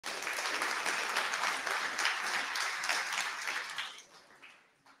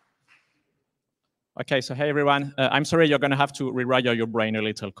Okay, so hey everyone. I'm sorry you're going to have to rewire your brain a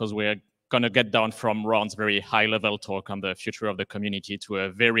little because we're going to get down from Ron's very high-level talk on the future of the community to a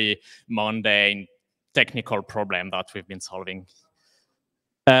very mundane technical problem that we've been solving.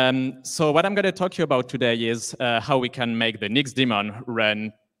 So what I'm going to talk to you about today is how we can make the Nix daemon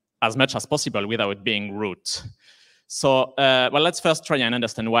run as much as possible without being root. So, well, let's first try and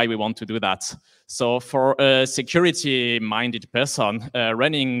understand why we want to do that. So for a security-minded person,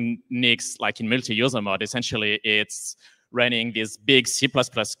 running Nix like in multi-user mode, essentially it's running this big C++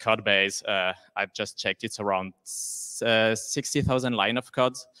 code base. I've just checked, it's around 60,000 line of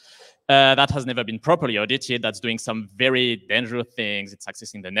code. That has never been properly audited. That's doing some very dangerous things. It's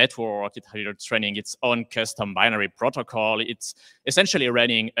accessing the network. It's running its own custom binary protocol. It's essentially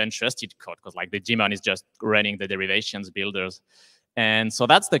running untrusted code because like the daemon is just running the derivations builders. And so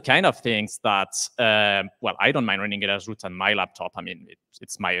that's the kind of things that, well, I don't mind running it as root on my laptop. I mean,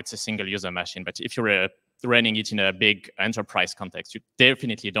 it's a single user machine. But if you're running it in a big enterprise context, you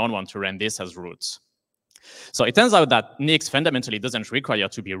definitely don't want to run this as root. So it turns out that Nix fundamentally doesn't require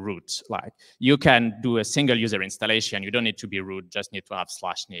to be root. Like you can do a single user installation. You don't need to be root, just need to have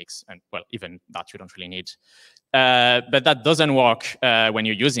 /Nix. And well, even that you don't really need. But that doesn't work when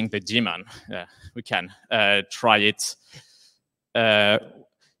you're using the daemon. We can try it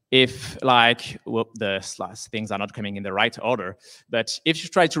if like, whoop, the things are not coming in the right order. But if you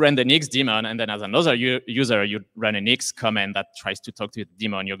try to run the Nix daemon and then as another user, you run a Nix command that tries to talk to the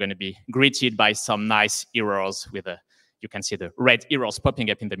daemon, you're going to be greeted by some nice errors with you can see the red errors popping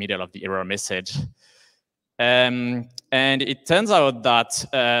up in the middle of the error message. And it turns out that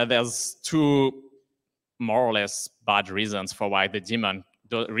there's two more or less bad reasons for why the daemon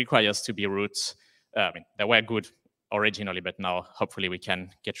requires to be root. I mean, they were good originally, but now hopefully we can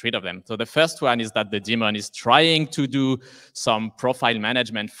get rid of them. So the first one is that the daemon is trying to do some profile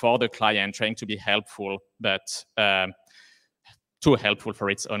management for the client, trying to be helpful, but too helpful for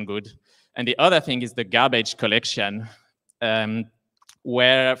its own good. And the other thing is the garbage collection,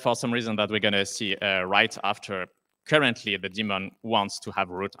 where for some reason that we're going to see right after, currently the daemon wants to have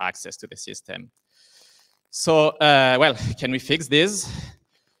root access to the system. So, well, can we fix this?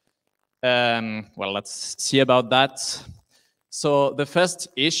 Well, let's see about that. So the first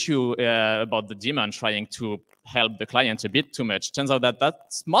issue about the daemon trying to help the client a bit too much, turns out that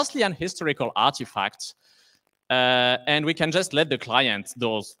that's mostly an historical artifact. And we can just let the client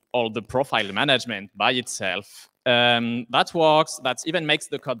do all the profile management by itself. That works. That even makes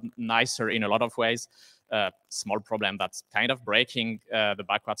the code nicer in a lot of ways. Small problem that's kind of breaking the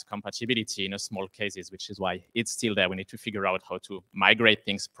backwards compatibility in a small cases, which is why it's still there. We need to figure out how to migrate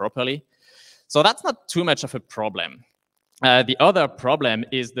things properly. So that's not too much of a problem. The other problem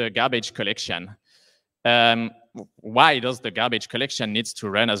is the garbage collection. Why does the garbage collection needs to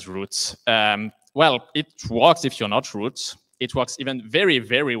run as root? Well, it works if you're not root. It works even very,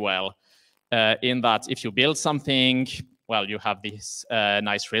 very well in that if you build something, well, you have this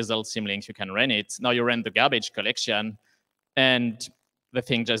nice result symlinks, you can run it. Now you run the garbage collection and the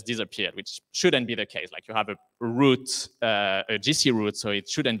thing just disappeared, which shouldn't be the case. Like you have a root, a GC root, so it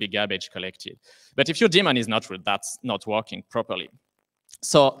shouldn't be garbage collected. But if your daemon is not root, that's not working properly.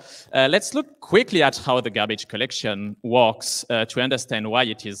 So let's look quickly at how the garbage collection works to understand why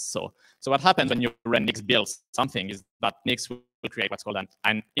it is so. So what happens when you run Nix build something is that Nix will create what's called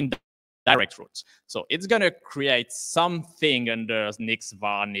an indirect root. So it's going to create something under Nix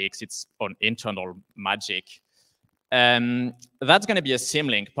var Nix, its own internal magic. That's going to be a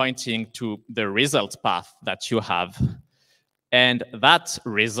symlink pointing to the result path that you have. And that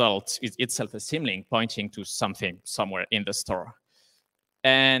result is itself a symlink pointing to something somewhere in the store.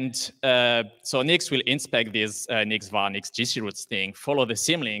 And so Nix will inspect this Nix var Nix GC roots thing, follow the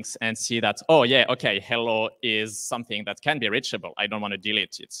symlinks, and see that, oh, yeah, OK, hello is something that can be reachable. I don't want to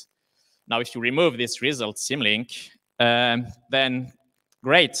delete it. Now, if you remove this result symlink, then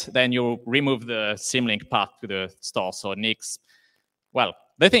great. Then you remove the symlink path to the store. So Nix, well,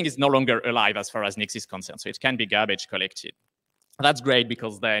 the thing is no longer alive as far as Nix is concerned. So it can be garbage collected. That's great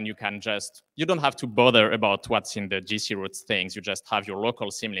because then you can just, you don't have to bother about what's in the GC roots things. You just have your local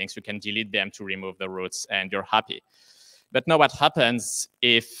symlinks. You can delete them to remove the roots and you're happy. But now what happens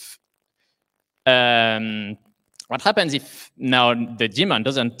if now the daemon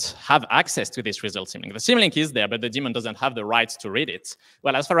doesn't have access to this result symlink? The symlink is there, but the daemon doesn't have the rights to read it.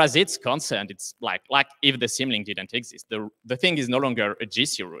 Well, as far as it's concerned, it's like if the symlink didn't exist. The thing is no longer a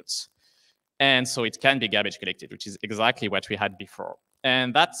GC roots. And so it can be garbage collected, which is exactly what we had before.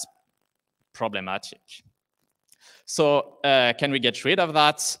 And that's problematic. So can we get rid of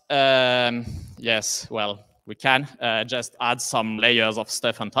that? Yes, well, we can just add some layers of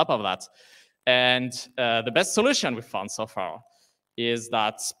stuff on top of that. And the best solution we found so far is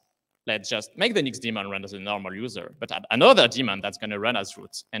that let's just make the Nix daemon run as a normal user, but add another daemon that's going to run as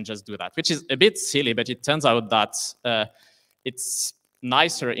root and just do that, which is a bit silly, but it turns out that it's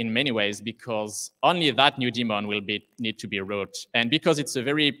nicer in many ways because only that new daemon will need to be root. And because it's a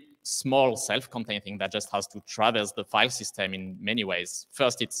very small self-contained thing that just has to traverse the file system in many ways.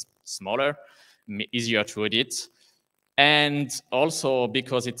 First, it's smaller, easier to audit. And also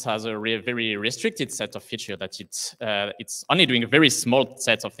because it has a very restricted set of features that it's only doing a very small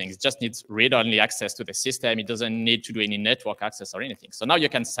set of things. It just needs read-only access to the system. It doesn't need to do any network access or anything. So now you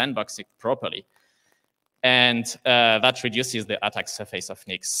can sandbox it properly. And that reduces the attack surface of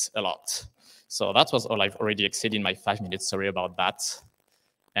Nix a lot. So that was all. I've already exceeded my 5 minutes. Sorry about that.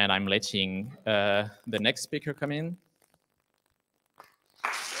 And I'm letting the next speaker come in.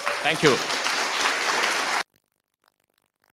 Thank you.